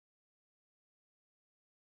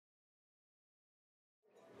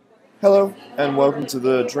Hello, and welcome to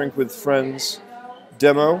the Drink with Friends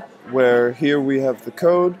demo, where here we have the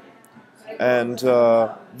code, and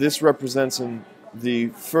this represents in the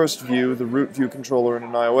first view, the root view controller in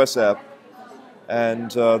an iOS app, and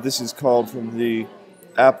this is called from the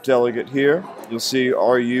app delegate here. You'll see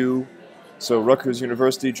RU, so Rutgers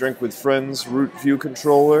University Drink with Friends root view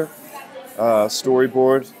controller,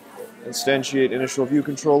 storyboard, instantiate initial view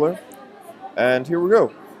controller, and here we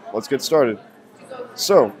go. Let's get started.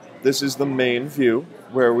 So, this is the main view,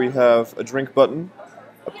 where we have a drink button,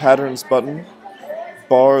 a patterns button,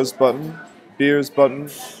 bars button, beers button,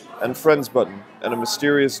 and friends button, and a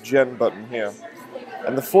mysterious gen button here.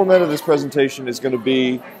 And the format of this presentation is going to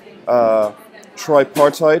be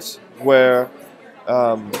tripartite, where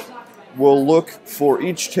we'll look for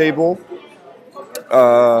each table,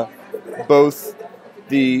 both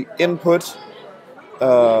the input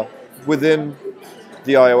within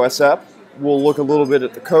the iOS app. We'll look a little bit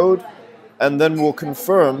at the code, and then we'll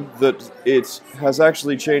confirm that it has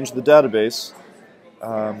actually changed the database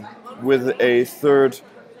with a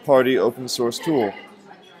third-party open source tool.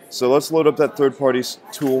 So let's load up that third-party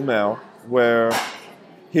tool now, where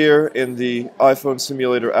here in the iPhone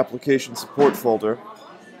Simulator application support folder,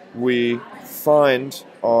 we find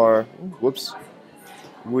our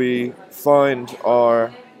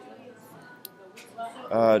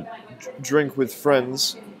Drink with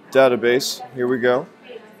Friends database. Here we go.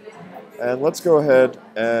 And let's go ahead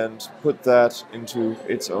and put that into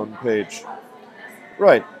its own page.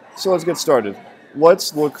 Right, so let's get started.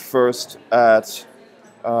 Let's look first at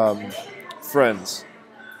friends.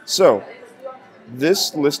 So,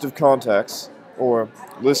 this list of contacts, or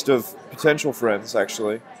list of potential friends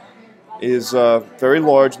actually, is very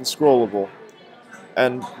large and scrollable.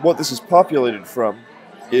 And what this is populated from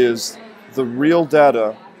is the real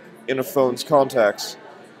data in a phone's contacts.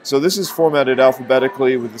 So this is formatted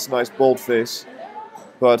alphabetically with this nice boldface,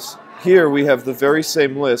 but here we have the very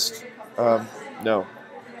same list.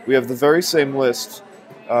 We have the very same list,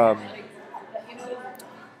 but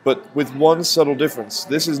with one subtle difference.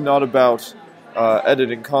 This is not about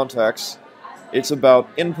editing contacts. It's about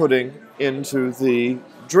inputting into the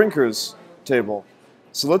drinkers table.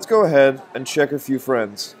 So let's go ahead and check a few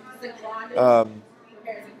friends. And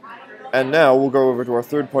now we'll go over to our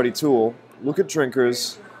third-party tool, look at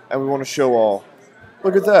drinkers, and we want to show all.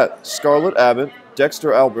 Look at that. Scarlett Abbott,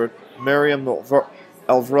 Dexter Albert, Miriam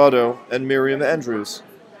Alvarado, and Miriam Andrews.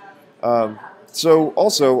 So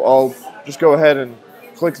also, I'll just go ahead and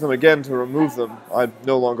click them again to remove them. I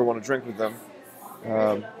no longer want to drink with them.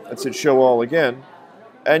 Let's hit show all again,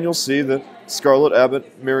 and you'll see that Scarlett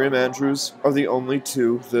Abbott, Miriam Andrews are the only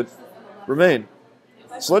two that remain.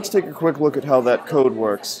 So let's take a quick look at how that code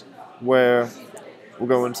works, where we'll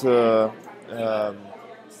go into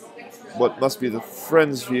what must be the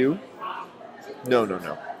friends view. No.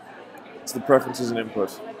 It's the preferences and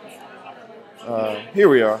input. Here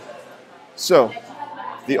we are. So,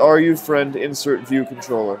 the RU friend insert view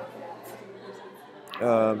controller,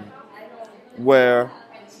 where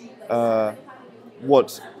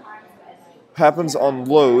what happens on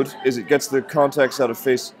load is it gets the contacts out of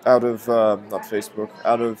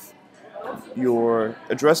your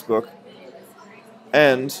address book,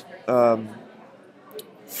 and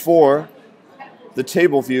for the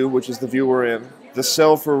table view, which is the view we're in, the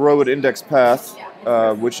cell for row at index path,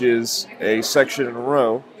 which is a section in a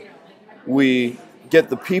row, we get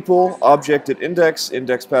the people object at index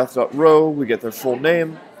path.row, we get their full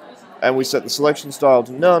name, and we set the selection style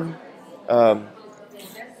to none. If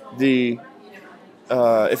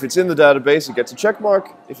it's in the database, it gets a check mark.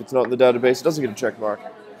 If it's not in the database, it doesn't get a check mark.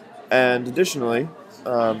 And additionally,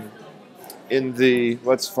 in the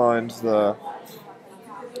let's find the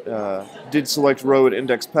did select row at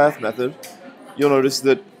index path method, you'll notice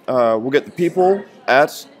that we'll get the people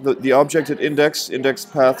at the object at index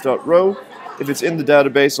path.row. If it's in the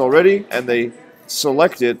database already and they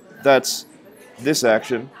select it, that's this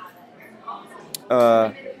action.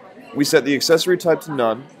 We set the accessory type to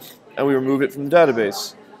none, and we remove it from the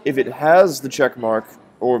database. If it has the check mark,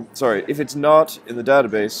 if it's not in the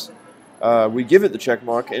database, we give it the check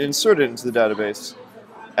mark and insert it into the database.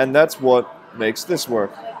 And that's what makes this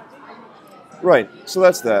work. Right, so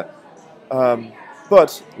that's that.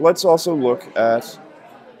 But let's also look at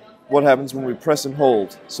what happens when we press and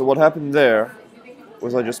hold. So what happened there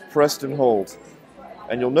was I just pressed and hold.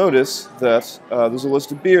 And you'll notice that there's a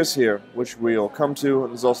list of beers here, which we'll come to,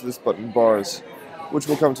 and there's also this button bars, which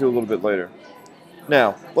we'll come to a little bit later.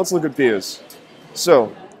 Now, let's look at beers.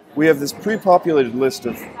 So, we have this pre-populated list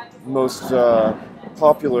of most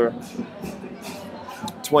popular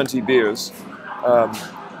 20 beers.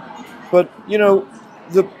 But, you know,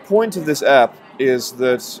 the point of this app is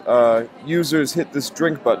that users hit this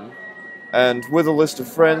drink button, and with a list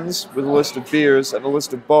of friends, with a list of beers, and a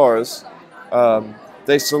list of bars,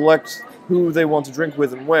 they select who they want to drink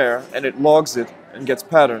with and where, and it logs it and gets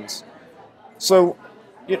patterns. So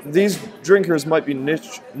these drinkers might be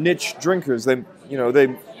niche drinkers. They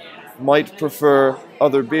might prefer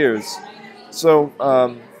other beers. So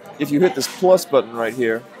if you hit this plus button right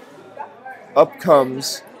here, up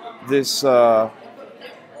comes this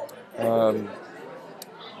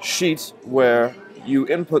sheet where you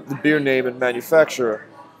input the beer name and manufacturer.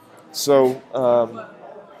 So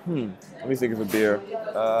let me think of a beer.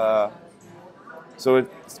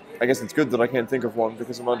 I guess it's good that I can't think of one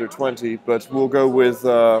because I'm under 20, but we'll go with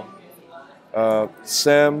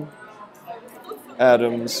Sam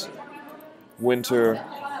Adams Winter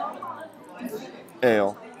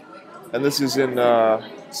Ale. And this is in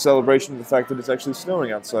celebration of the fact that it's actually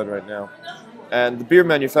snowing outside right now. And the beer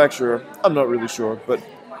manufacturer, I'm not really sure, but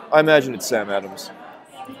I imagine it's Sam Adams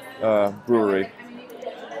Brewery.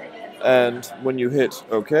 And when you hit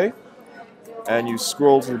OK, and you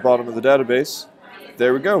scroll to the bottom of the database,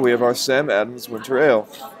 there we go, we have our Sam Adams Winter Ale.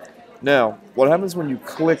 Now, what happens when you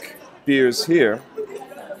click beers here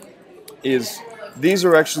is these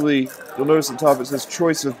are actually, you'll notice at the top it says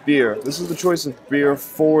choice of beer. This is the choice of beer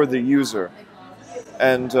for the user.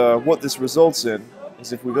 And what this results in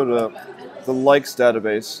is if we go to the likes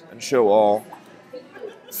database and show all,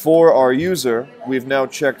 for our user, we've now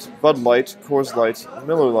checked Bud Light, Coors Light, and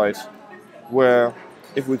Miller Lite, where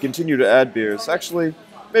if we continue to add beers, actually,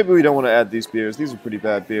 maybe we don't want to add these beers. These are pretty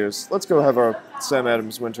bad beers. Let's go have our Sam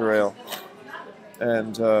Adams Winter Ale.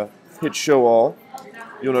 And hit show all.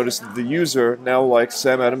 You'll notice that the user now likes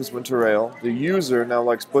Sam Adams Winter Ale. The user now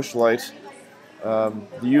likes Busch Light. The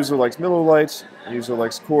user likes Miller Lite. The user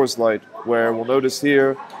likes Coors Light, where we'll notice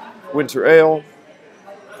here Winter Ale,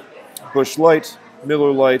 Busch Light,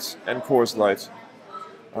 Miller Lite, and Coors Light.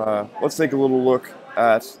 Let's take a little look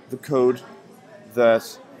at the code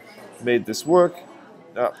that made this work.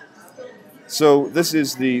 So this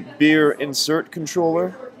is the beer insert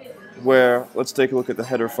controller, where let's take a look at the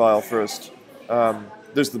header file first.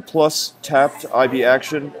 There's the plus tapped IB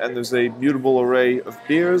action, and there's a mutable array of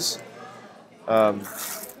beers.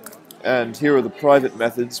 And here are the private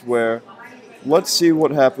methods where let's see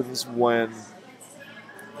what happens when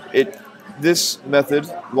this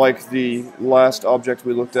method, like the last object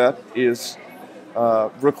we looked at, is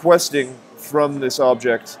requesting from this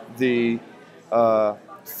object the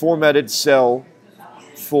formatted cell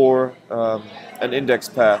for an index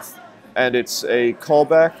path. And it's a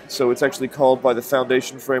callback, so it's actually called by the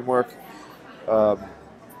Foundation framework.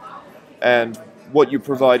 And what you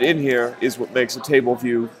provide in here is what makes a table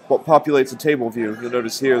view, what populates a table view. You'll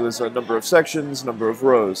notice here there's a number of sections, number of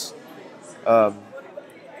rows.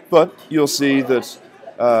 But you'll see that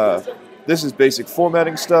this is basic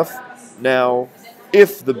formatting stuff. Now,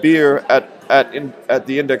 if the beer at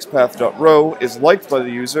the indexpath.row is liked by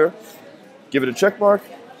the user, give it a check mark.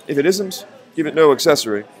 If it isn't, give it no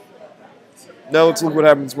accessory. Now let's look what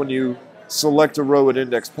happens when you select a row at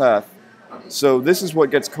index path. So this is what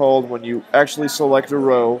gets called when you actually select a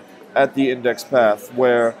row at the index path,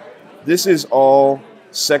 where this is all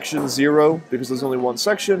section 0, because there's only one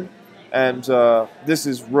section, and this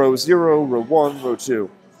is row 0, row 1, row 2.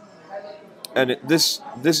 And this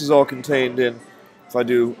is all contained in, if I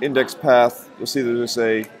do index path, you'll see that there's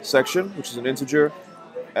a section, which is an integer,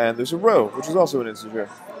 and there's a row, which is also an integer.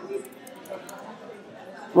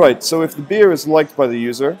 Right, so if the beer is liked by the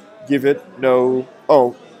user, give it no...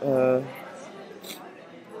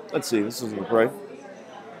 let's see, this doesn't look right.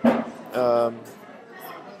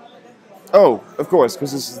 Of course,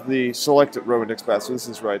 because this is the selected row index path, so this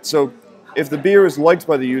is right. So if the beer is liked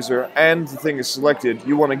by the user and the thing is selected,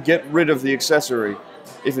 you want to get rid of the accessory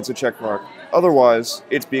if it's a check mark. Otherwise,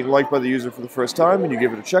 it's being liked by the user for the first time, and you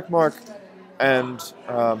give it a check mark, and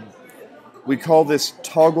we call this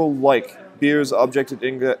toggle like. Beer's object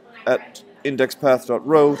at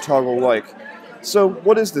indexpath.row toggle like. So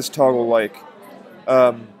what is this toggle like?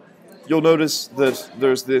 You'll notice that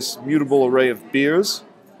there's this mutable array of beers,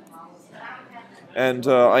 and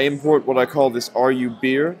I import what I call this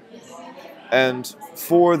RU_beer, and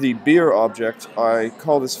for the beer object I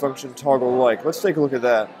call this function toggle like. Let's take a look at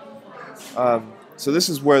that. So this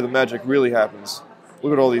is where the magic really happens.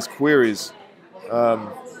 Look at all these queries.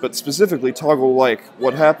 But specifically toggle like,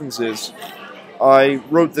 what happens is I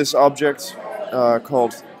wrote this object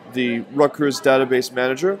called the Rutgers Database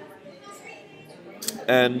Manager,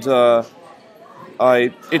 and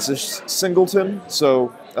it's a singleton,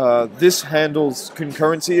 so this handles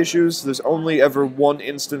concurrency issues. There's only ever one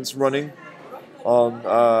instance running,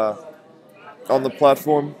 on the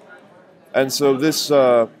platform, and so this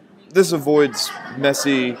avoids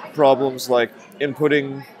messy problems like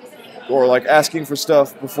inputting or like asking for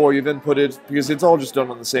stuff before you've inputted, because it's all just done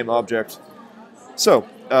on the same object. So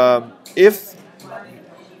if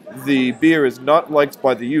the beer is not liked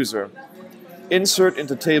by the user, insert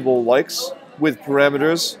into table likes with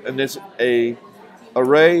parameters, and it's a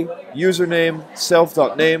array username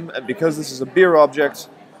self.name, and because this is a beer object,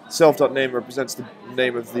 self.name represents the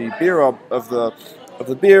name of the beer of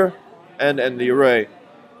the beer, and the array.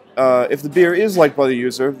 If the beer is liked by the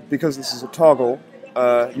user, because this is a toggle,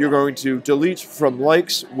 you're going to delete from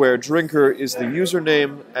likes where drinker is the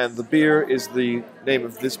username and the beer is the name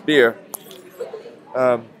of this beer.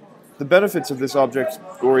 The benefits of this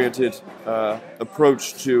object-oriented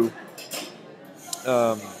approach to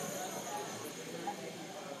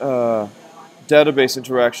database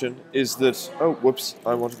interaction is that... Oh, whoops,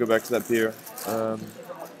 I want to go back to that beer.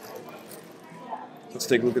 Let's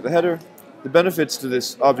take a look at the header. The benefits to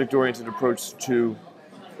this object-oriented approach to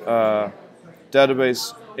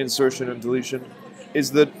database insertion and deletion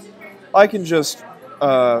is that I can just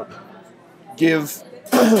give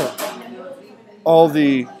all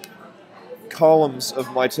the columns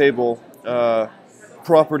of my table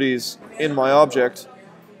properties in my object,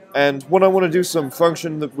 and when I want to do some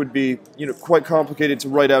function that would be quite complicated to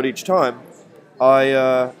write out each time,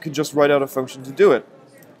 I can just write out a function to do it,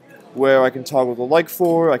 where I can toggle the like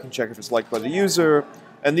for, I can check if it's liked by the user,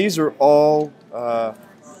 and these are all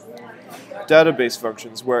database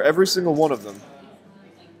functions where every single one of them,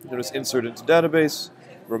 notice insert into database,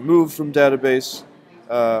 remove from database.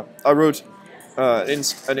 I wrote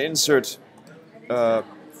an insert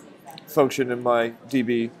function in my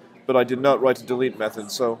DB, but I did not write a delete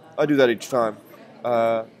method, so I do that each time.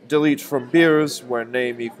 Delete from beers, where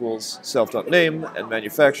name equals self.name and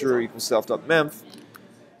manufacturer equals self.memf,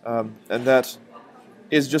 and that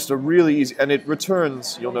is just a really easy, and it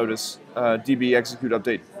returns, you'll notice, db execute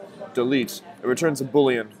update delete. It returns a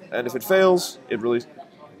boolean, and if it fails, it really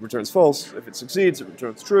returns false. If it succeeds, it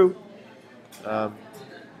returns true. I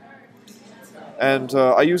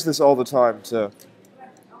use this all the time to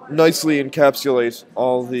nicely encapsulate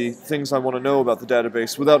all the things I want to know about the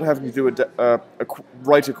database without having to do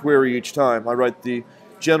write a query each time. I write the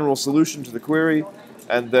general solution to the query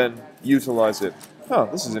and then utilize it. Huh,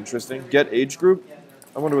 this is interesting. Get age group?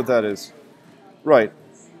 I wonder what that is. Right.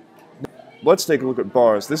 Let's take a look at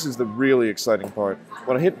bars. This is the really exciting part.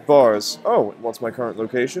 When I hit bars, oh, what's my current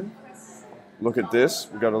location? Look at this.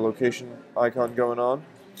 We've got a location icon going on.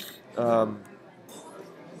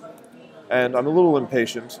 And I'm a little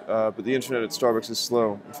impatient, but the internet at Starbucks is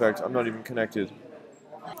slow. In fact, I'm not even connected.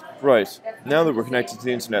 Right, now that we're connected to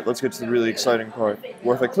the internet, let's get to the really exciting part,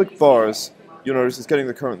 where if I click bars, you'll notice it's getting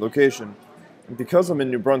the current location. And because I'm in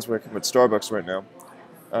New Brunswick, I'm at Starbucks right now,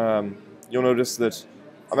 you'll notice that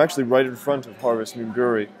I'm actually right in front of Harvest Moon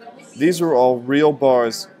Brewery. These are all real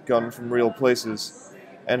bars gotten from real places.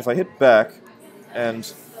 And if I hit back, and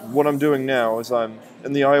what I'm doing now is I'm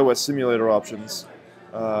in the iOS simulator options,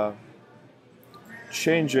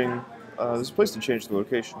 changing, there's a place to change the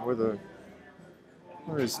location. Where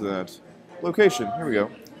is that? Location, here we go.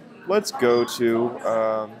 Let's go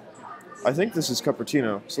to, I think this is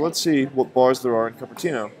Cupertino. So let's see what bars there are in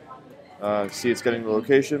Cupertino. See, it's getting the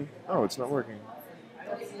location. Oh, it's not working.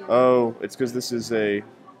 Oh, it's because this is a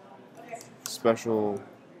special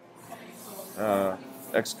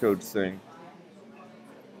Xcode thing.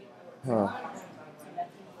 Huh.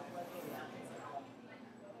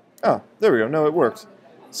 Ah, there we go. No, it worked.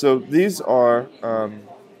 So these are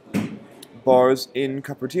bars in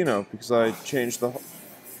Cupertino because I changed the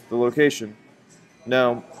location.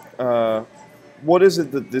 Now, what is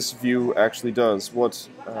it that this view actually does? What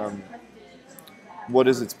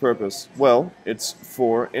is its purpose? Well, it's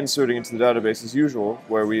for inserting into the database as usual,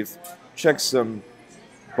 where we've checked some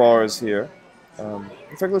bars here.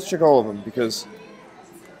 In fact, let's check all of them because,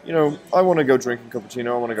 you know, I want to go drink in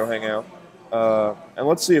Cupertino. I want to go hang out. And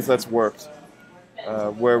let's see if that's worked.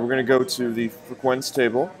 Where we're going to go to the frequenz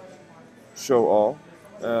table, show all.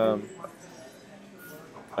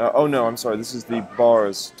 Oh no, I'm sorry, this is the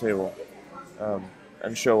bars table,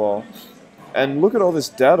 and show all. And look at all this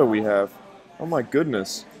data we have. Oh my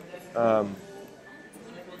goodness.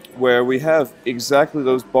 Where we have exactly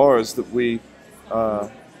those bars that we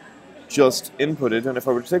just inputted, and if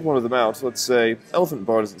I were to take one of them out, let's say elephant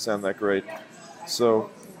bar doesn't sound that great.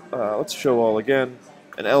 So let's show all again,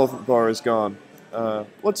 and elephant bar is gone.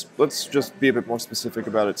 Let's just be a bit more specific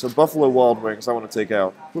about it. So Buffalo Wild Wings I want to take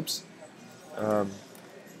out. Whoops.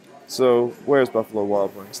 So where's Buffalo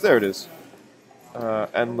Wild Wings? There it is.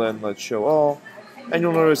 and then let's show all, and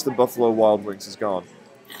you'll notice the Buffalo Wild Wings is gone.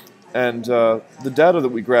 And the data that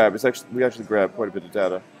we grab is we actually grab quite a bit of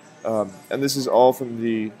data, and this is all from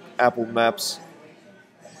the Apple Maps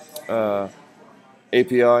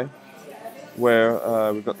API,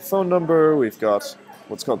 where we've got the phone number, we've got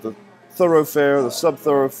what's called the thoroughfare, the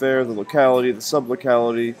sub-thoroughfare, the locality, the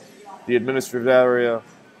sub-locality, the administrative area,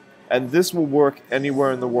 and this will work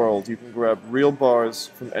anywhere in the world. You can grab real bars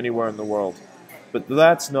from anywhere in the world. But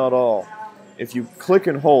that's not all. If you click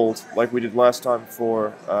and hold, like we did last time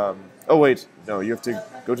for... oh wait, no, you have to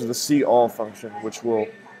go to the see all function, which will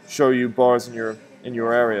show you bars in your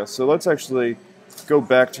area. So let's actually go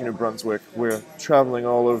back to New Brunswick. We're traveling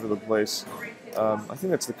all over the place. I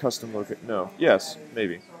think that's the custom location. No, yes,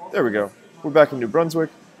 maybe. There we go. We're back in New Brunswick.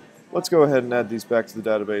 Let's go ahead and add these back to the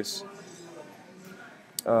database.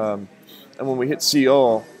 And when we hit see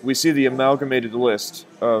all, we see the amalgamated list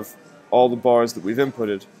of all the bars that we've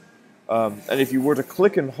inputted. And if you were to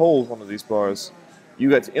click and hold one of these bars, you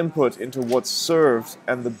get to input into what's served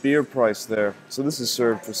and the beer price there. So this is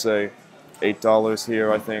served for, say, $8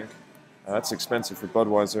 here, I think. That's expensive for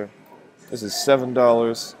Budweiser. This is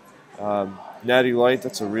 $7. Natty Light,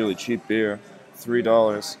 that's a really cheap beer.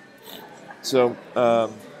 $3. So,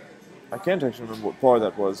 I can't actually remember what bar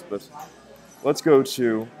that was, but let's go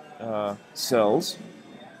to Sells,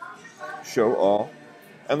 Show All,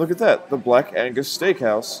 and look at that. The Black Angus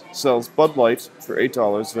Steakhouse sells Bud Light for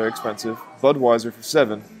 $8, very expensive, Budweiser for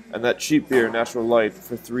 $7, and that cheap beer, Natural Light,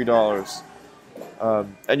 for $3.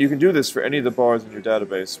 And you can do this for any of the bars in your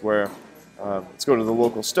database, where, let's go to the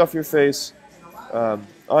local Stuff Your Face.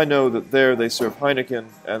 I know that there they serve Heineken,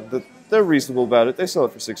 and that they're reasonable about it. They sell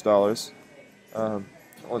it for $6.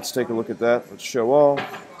 Let's take a look at that. Let's show all.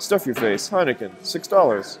 Stuff Your Face, Heineken,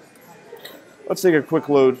 $6. Let's take a quick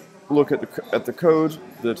look at the code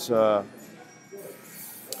that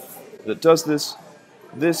does this.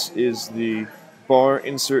 This is the bar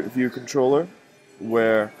insert view controller,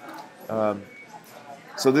 where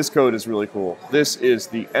so this code is really cool. This is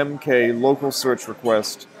the MK local search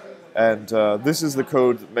request, and this is the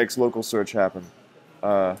code that makes local search happen.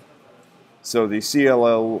 So the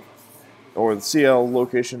CLL, or the CL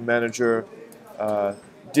location manager,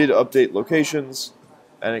 did update locations,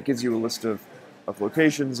 and it gives you a list of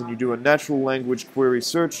locations, and you do a natural language query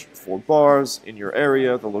search for bars in your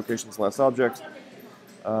area, the location's last object.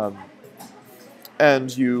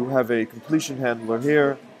 And you have a completion handler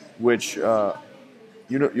here, which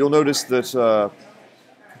you'll notice that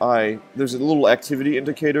there's a little activity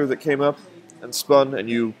indicator that came up and spun,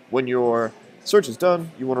 and when your search is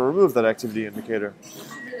done, you want to remove that activity indicator.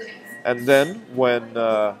 And then, when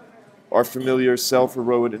our familiar cell for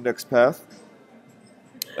row and index path,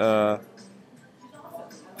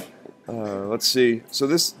 let's see, so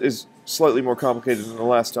this is slightly more complicated than the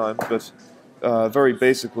last time, but very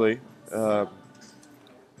basically,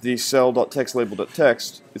 the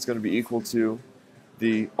cell.textLabel.text is going to be equal to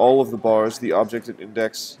all of the bars, the object at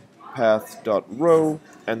index path.row,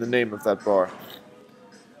 and the name of that bar.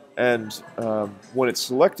 And when it's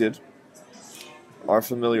selected, our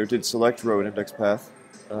familiar did select row and index path.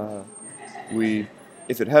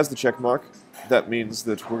 If it has the check mark, that means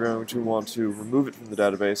that we're going to want to remove it from the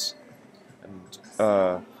database.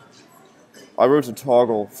 And I wrote a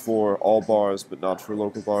toggle for all bars, but not for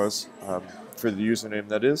local bars, for the username,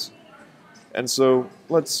 that is. And so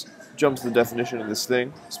let's jump to the definition of this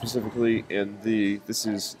thing, specifically this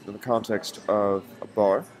is in the context of a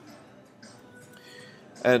bar.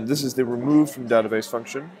 And this is the remove from database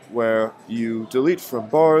function, where you delete from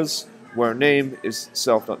bars, where name is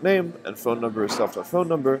self.name and phone number is self.phone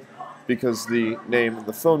number, because the name and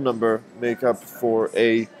the phone number make up for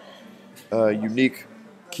a unique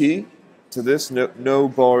key to this. No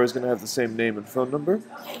bar is going to have the same name and phone number.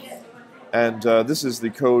 And this is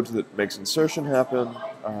the code that makes insertion happen.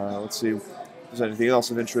 Let's see if there's anything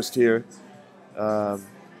else of interest here.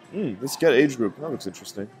 This get age group, that looks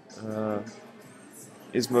interesting.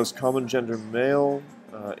 Is most common gender male,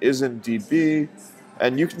 is in DB,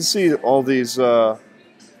 and you can see all these, the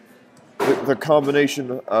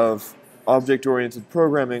combination of object-oriented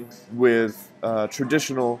programming with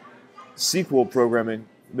traditional SQL programming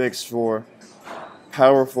makes for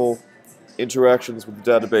powerful interactions with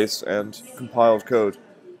the database and compiled code.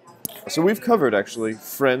 So we've covered, actually,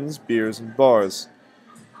 friends, beers, and bars.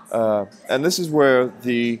 And this is where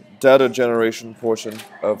the data generation portion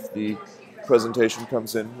of the presentation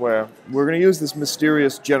comes in, where we're going to use this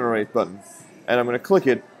mysterious generate button, and I'm going to click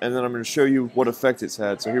it, and then I'm going to show you what effect it's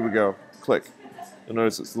had. So here we go. Click. You'll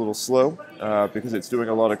notice it's a little slow because it's doing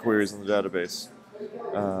a lot of queries in the database.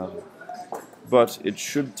 But it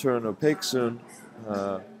should turn opaque soon.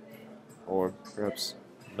 or perhaps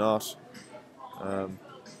not.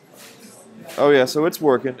 Oh yeah, so it's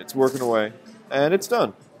working away, and it's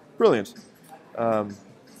done. Brilliant. Um,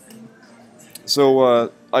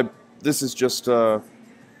 this is just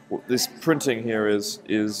this printing here is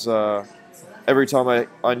every time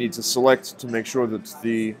I need to select to make sure that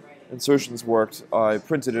the insertions worked, I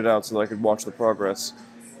printed it out so that I could watch the progress.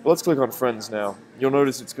 But let's click on Friends now. You'll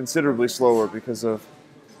notice it's considerably slower because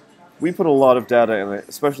we put a lot of data in it,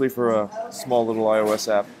 especially for a small little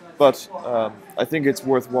iOS app. But I think it's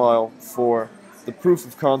worthwhile for the proof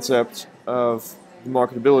of concept of the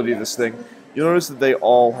marketability of this thing. You'll notice that they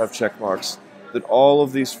all have check marks, that all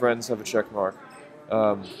of these friends have a check mark.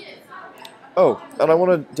 Oh, and I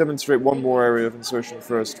want to demonstrate one more area of insertion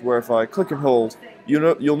first, where if I click and hold,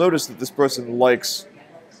 you'll notice that this person likes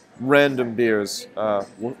random beers.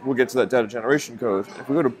 We'll get to that data generation code. If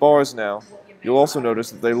we go to bars now, you'll also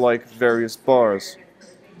notice that they like various bars.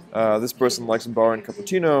 This person likes a bar in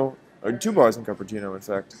cappuccino, or 2 bars in cappuccino, in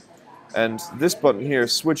fact. And this button here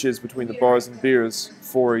switches between the bars and beers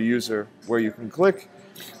for a user, where you can click,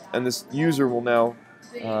 and this user will now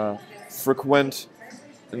frequent,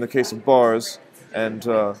 in the case of bars, and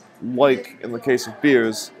like, in the case of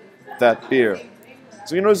beers, that beer.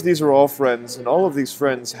 So you notice these are all friends, and all of these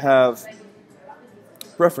friends have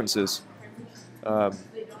preferences.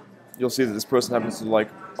 You'll see that this person happens to like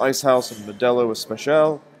Ice House and Modelo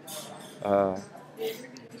Especial.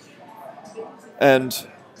 And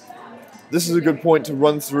this is a good point to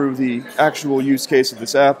run through the actual use case of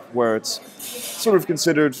this app, where it's sort of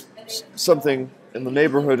considered something in the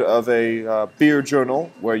neighborhood of a beer journal,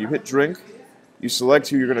 where you hit drink, you select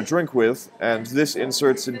who you're going to drink with, and this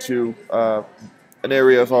inserts into an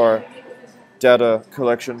area of our data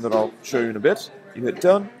collection that I'll show you in a bit. You hit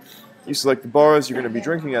done, you select the bars you're going to be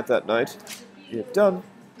drinking at that night, you hit done,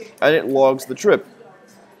 and it logs the trip.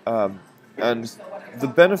 And the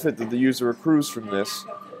benefit that the user accrues from this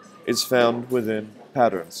is found within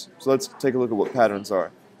patterns. So let's take a look at what patterns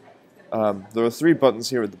are. There are 3 buttons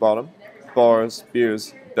here at the bottom: bars,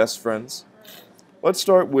 beers, best friends. Let's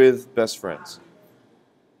start with best friends.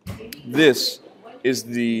 This is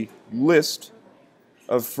the list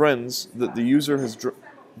of friends that the user has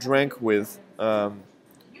drank with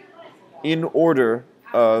in order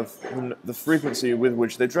of the frequency with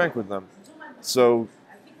which they drank with them. So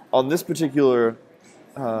on this particular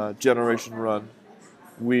generation run,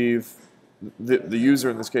 the user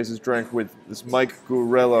in this case has drank with this Mike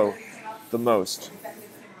Gurello the most.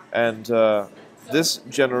 And this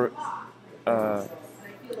generate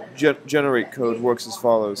code works as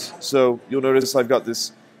follows. So you'll notice I've got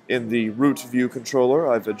this in the root view controller.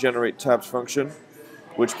 I have a generate tapped function,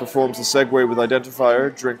 which performs a segue with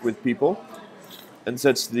identifier, drink with people, and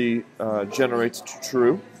sets the generate to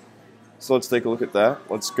true. So let's take a look at that.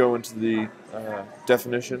 Let's go into the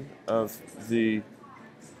definition of the...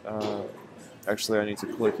 actually, I need to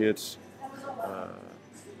click it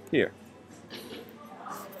here.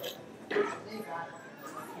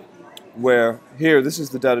 Where here, this is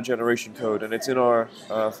the data generation code, and it's in our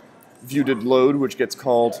view.did_load, which gets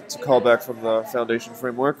called. It's a callback from the Foundation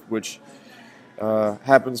framework, which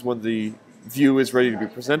happens when the view is ready to be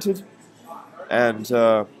presented. And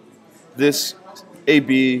this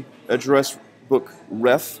AB address book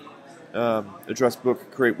ref, address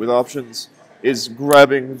book create with options, is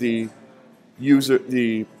grabbing the user,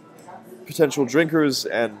 the potential drinkers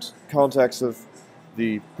and contacts of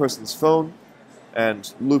the person's phone,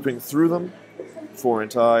 and looping through them for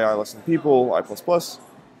int I less than people, I++.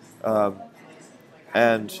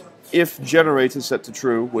 And if generate is set to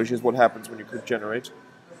true, which is what happens when you click generate,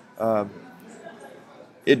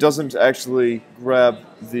 it doesn't actually grab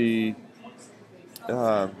the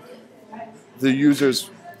user's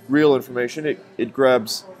real information. It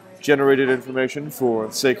grabs generated information for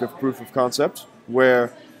the sake of proof of concept,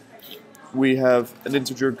 where we have an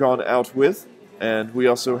integer gone out with, and we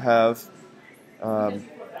also have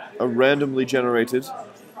a randomly generated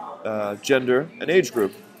gender and age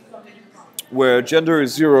group, where gender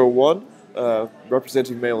is 0, 1,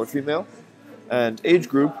 representing male or female, and age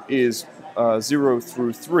group is 0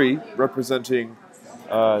 through 3, representing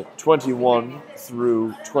 21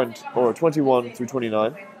 through 20, or 21 through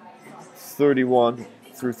 29, 31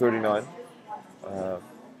 through 39,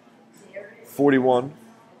 41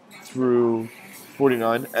 through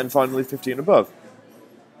 49, and finally 50 and above.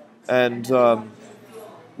 And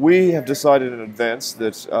we have decided in advance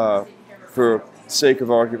that, for sake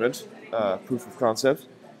of argument, proof of concept,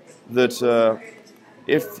 that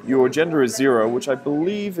if your gender is 0, which I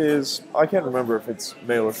believe is, I can't remember if it's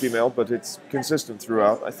male or female, but it's consistent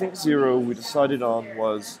throughout. I think 0 we decided on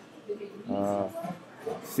was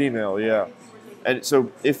Female, yeah. And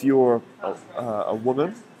so if you're a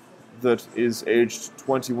woman that is aged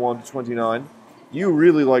 21 to 29, you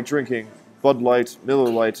really like drinking Bud Light, Miller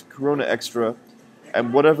Lite, Corona Extra,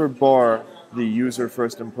 and whatever bar the user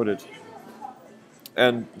first inputted.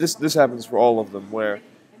 And this happens for all of them, where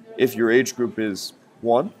if your age group is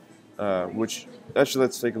 1, which, actually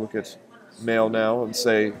let's take a look at male now and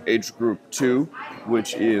say age group 2,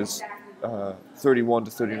 which is 31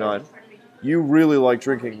 to 39, you really like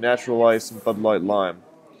drinking Natural Ice and Bud Light Lime.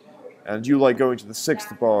 And you like going to the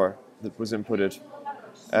 6th bar that was inputted.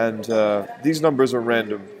 And these numbers are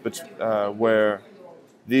random, but where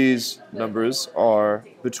these numbers are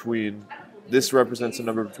between, this represents a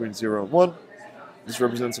number between 0 and 1, this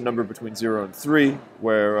represents a number between 0 and 3,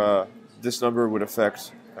 where this number would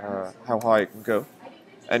affect how high it can go.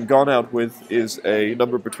 And gone out with is a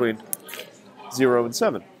number between 0 and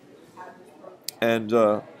 7. And,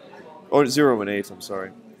 or 0 and 8, I'm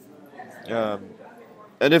sorry. And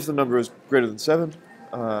if the number is greater than 7,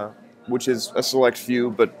 which is a select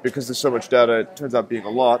few, but because there's so much data, it turns out being a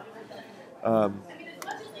lot,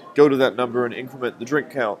 go to that number and increment the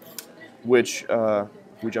drink count, which,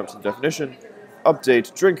 if we jump to the definition,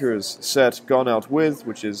 update drinkers set gone out with,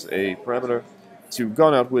 which is a parameter, to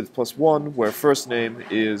gone out with plus 1, where first name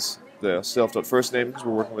is the self.firstname, because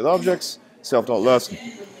we're working with objects, self.last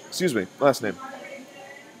name.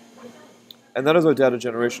 And that is our data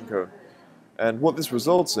generation code. And what this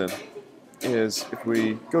results in is, if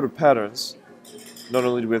we go to patterns, not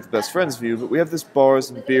only do we have the best friends view, but we have this bars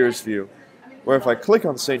and beers view, where if I click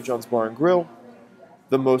on St. John's Bar and Grill,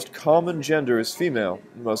 the most common gender is female,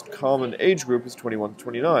 the most common age group is 21 to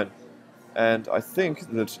 29. And I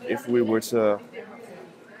think that if we were to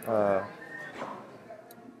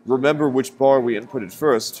remember which bar we inputted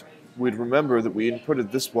first, we'd remember that we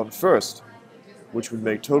inputted this one first, which would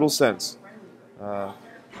make total sense.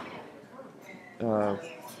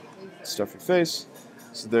 Stuff your face.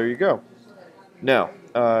 So there you go. Now,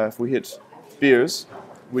 if we hit beers,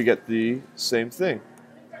 we get the same thing,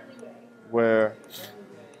 where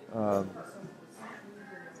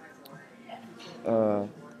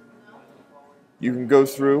you can go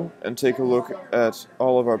through and take a look at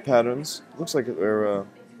all of our patterns. Looks like they're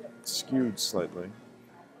skewed slightly.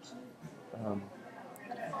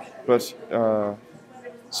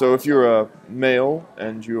 So if you're a male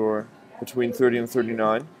and you're between 30 and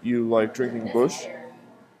 39, you like drinking Busch.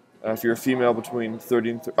 If you're a female between 30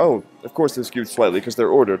 and oh, of course they're skewed slightly because they're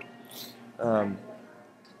ordered.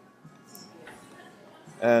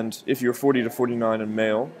 And if you're 40 to 49 and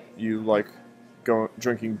male, you like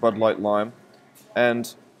drinking Bud Light Lime.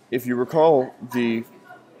 And if you recall the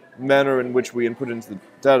manner in which we input into the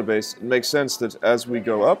database, it makes sense that as we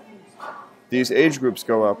go up, these age groups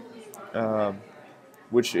go up,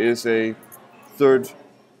 which is a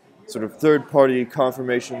third-party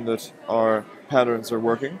confirmation that our patterns are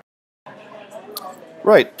working.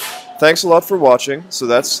 Right. Thanks a lot for watching. So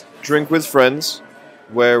that's Drink with Friends,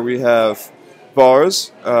 where we have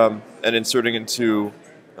bars and inserting into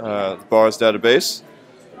the bars database,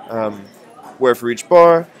 where for each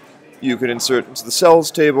bar you can insert into the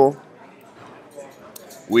cells table.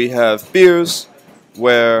 We have beers,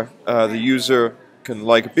 where the user can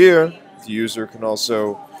like a beer. The user can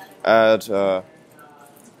also add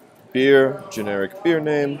beer, generic beer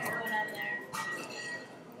name,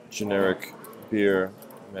 generic beer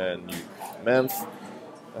menu manth,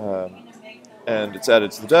 and it's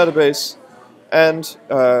added to the database. And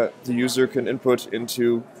the user can input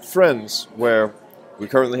into friends, where we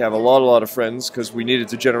currently have a lot of friends because we needed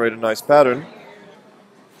to generate a nice pattern.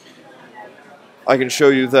 I can show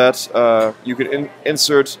you that you can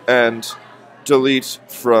insert and delete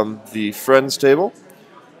from the friends table,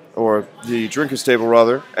 or the drinkers table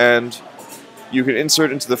rather, and you can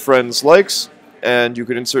insert into the friends likes, and you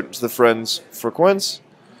can insert into the friends frequents.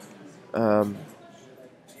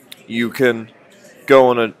 You can go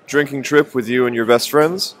on a drinking trip with you and your best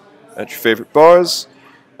friends at your favorite bars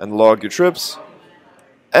and log your trips,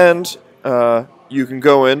 and you can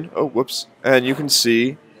go in, and you can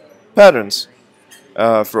see patterns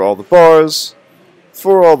for all the bars,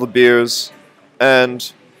 for all the beers,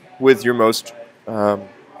 and with your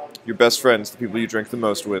your best friends, the people you drink the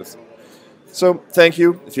most with. So, thank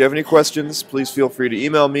you. If you have any questions, please feel free to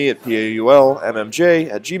email me at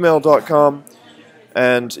paulmmj@gmail.com.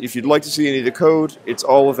 And if you'd like to see any of the code, it's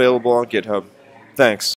all available on GitHub. Thanks.